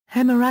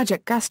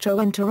Hemorrhagic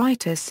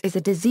gastroenteritis is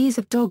a disease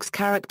of dogs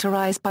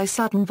characterized by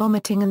sudden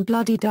vomiting and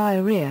bloody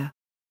diarrhea.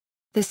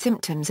 The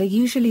symptoms are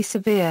usually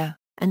severe,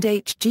 and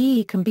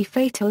HGE can be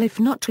fatal if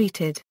not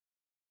treated.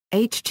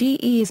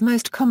 HGE is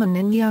most common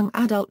in young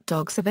adult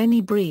dogs of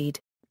any breed,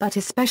 but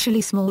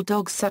especially small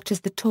dogs such as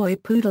the toy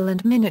Poodle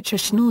and miniature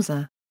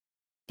Schnauzer.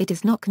 It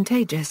is not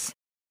contagious.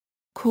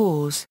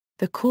 Cause: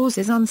 the cause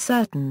is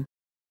uncertain.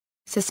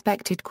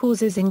 Suspected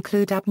causes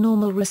include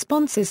abnormal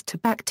responses to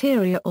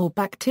bacteria or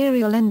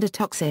bacterial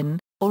endotoxin,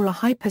 or a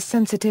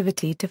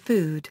hypersensitivity to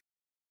food.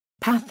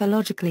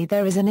 Pathologically,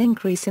 there is an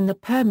increase in the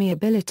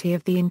permeability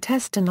of the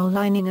intestinal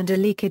lining and a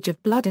leakage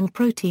of blood and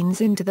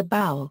proteins into the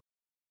bowel.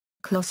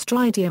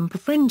 Clostridium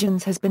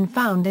perfringens has been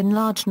found in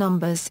large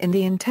numbers in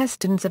the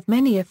intestines of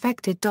many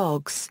affected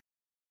dogs.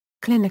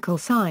 Clinical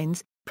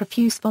signs: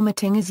 profuse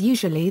vomiting is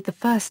usually the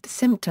first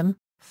symptom,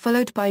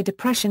 followed by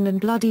depression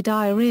and bloody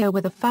diarrhea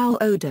with a foul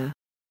odor.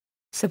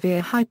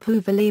 Severe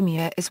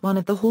hypovolemia is one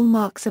of the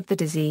hallmarks of the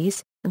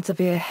disease, and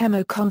severe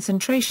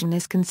hemoconcentration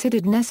is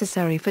considered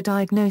necessary for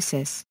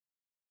diagnosis.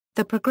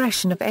 The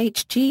progression of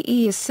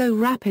HGE is so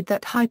rapid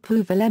that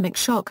hypovolemic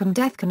shock and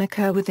death can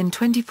occur within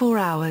 24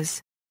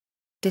 hours.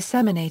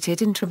 Disseminated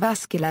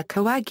intravascular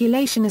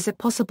coagulation is a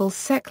possible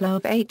sequela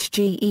of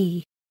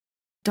HGE.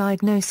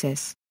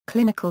 Diagnosis: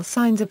 clinical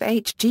signs of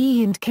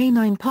HGE and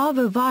canine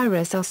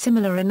parvovirus are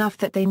similar enough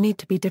that they need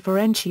to be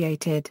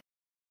differentiated.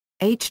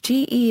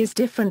 HGE is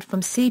different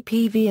from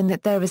CPV in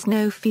that there is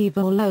no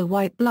fever or low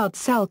white blood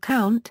cell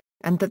count,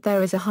 and that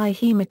there is a high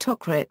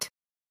hematocrit.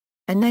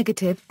 A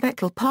negative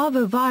fecal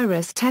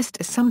parvovirus test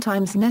is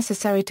sometimes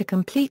necessary to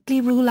completely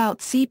rule out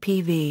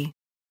CPV.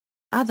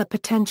 Other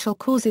potential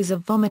causes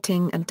of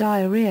vomiting and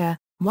diarrhea,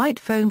 white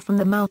foam from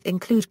the mouth,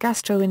 include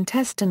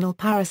gastrointestinal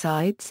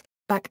parasites,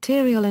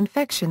 bacterial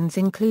infections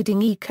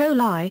including E.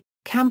 coli,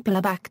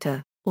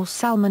 Campylobacter, or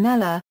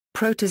Salmonella,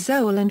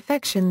 protozoal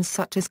infections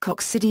such as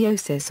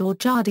coccidiosis or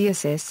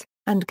giardiasis,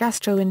 and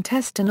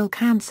gastrointestinal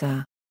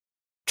cancer.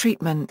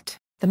 Treatment: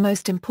 the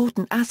most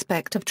important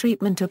aspect of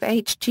treatment of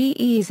HGE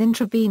is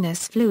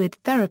intravenous fluid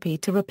therapy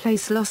to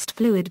replace lost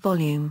fluid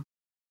volume.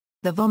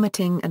 The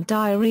vomiting and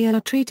diarrhea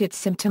are treated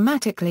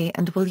symptomatically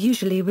and will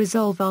usually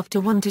resolve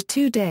after 1 to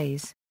 2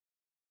 days.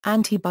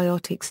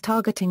 Antibiotics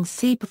targeting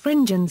C.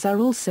 perfringens are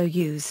also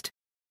used.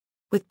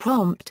 With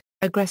prompt,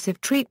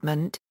 aggressive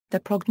treatment, the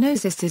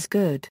prognosis is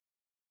good.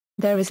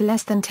 There is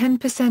less than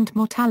 10%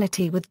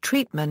 mortality with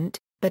treatment,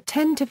 but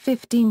 10 to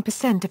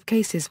 15% of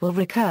cases will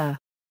recur.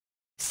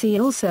 See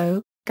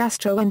also,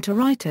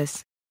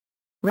 gastroenteritis.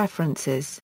 References